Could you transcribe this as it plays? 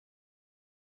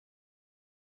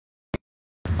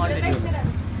Already.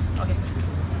 Okay.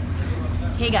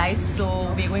 Hey guys,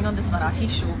 so we're going on this Marathi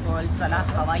show called Chala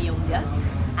Hava Yeunga,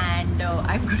 and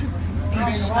I'm going to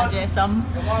teach Ajay some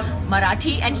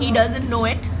Marathi, and he doesn't know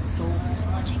it. So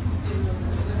watching.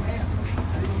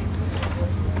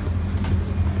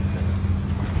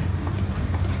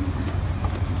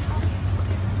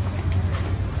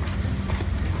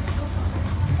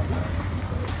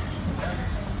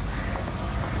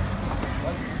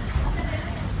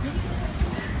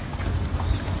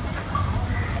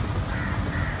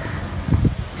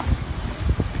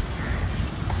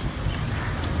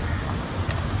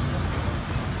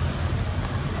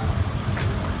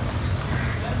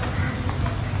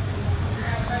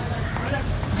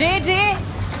 Jay,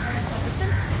 listen,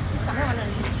 just come on.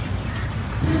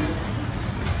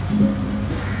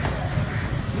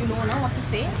 You know now what to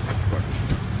say?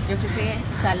 You have to say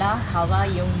Chala Hava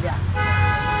Yeunga.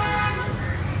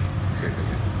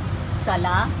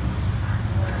 Chala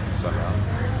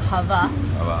Hava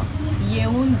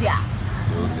Yeunga.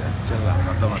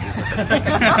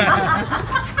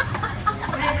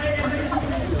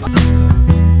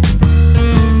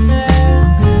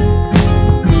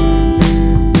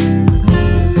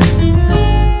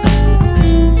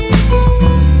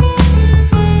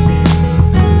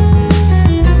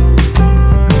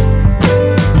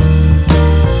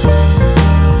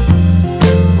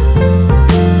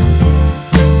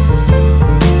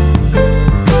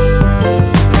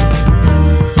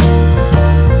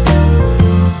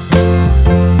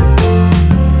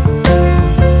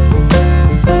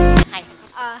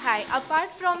 चला Hi. Apart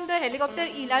from the helicopter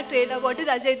Ela trailer, what did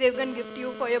Ajay Devgn gift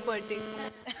you for your birthday?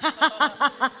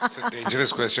 It's a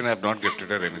dangerous question. I have not gifted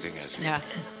her anything else. Yeah.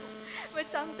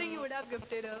 But something you would have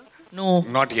gifted her. No.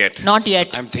 Not yet. Not yet.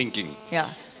 I'm thinking. Yeah.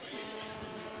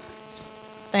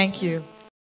 Thank you.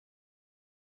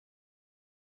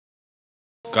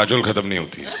 Kajol खत्म नहीं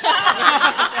होती है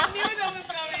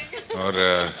और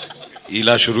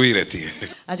ईला शुरू ही रहती है.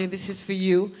 Ajay, this is for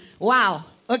you. Wow.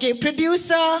 Okay,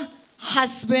 producer,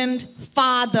 husband,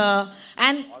 father,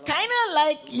 and kind of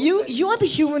like you're the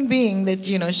human being that,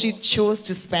 you know, she chose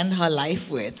to spend her life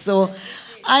with. So,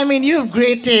 I mean, you have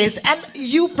great taste. And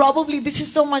you probably, this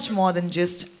is so much more than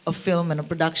just a film and a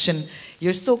production.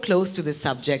 You're so close to this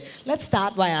subject. Let's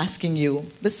start by asking you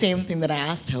the same thing that I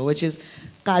asked her, which is,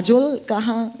 Kajol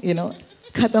kahan, you know,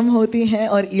 khatam hoti hai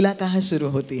aur Ela kahan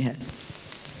shuru hoti hai?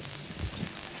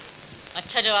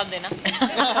 अच्छा जवाब देना.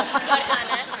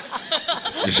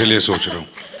 इसीलिए सोच रहा हूँ.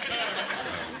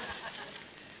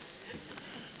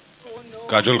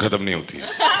 काजोल खत्म नहीं होती है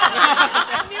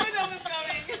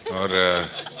और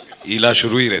ईला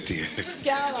शुरू ही रहती है.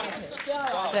 क्या बात है, क्या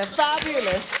बात है.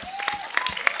 Fabulous.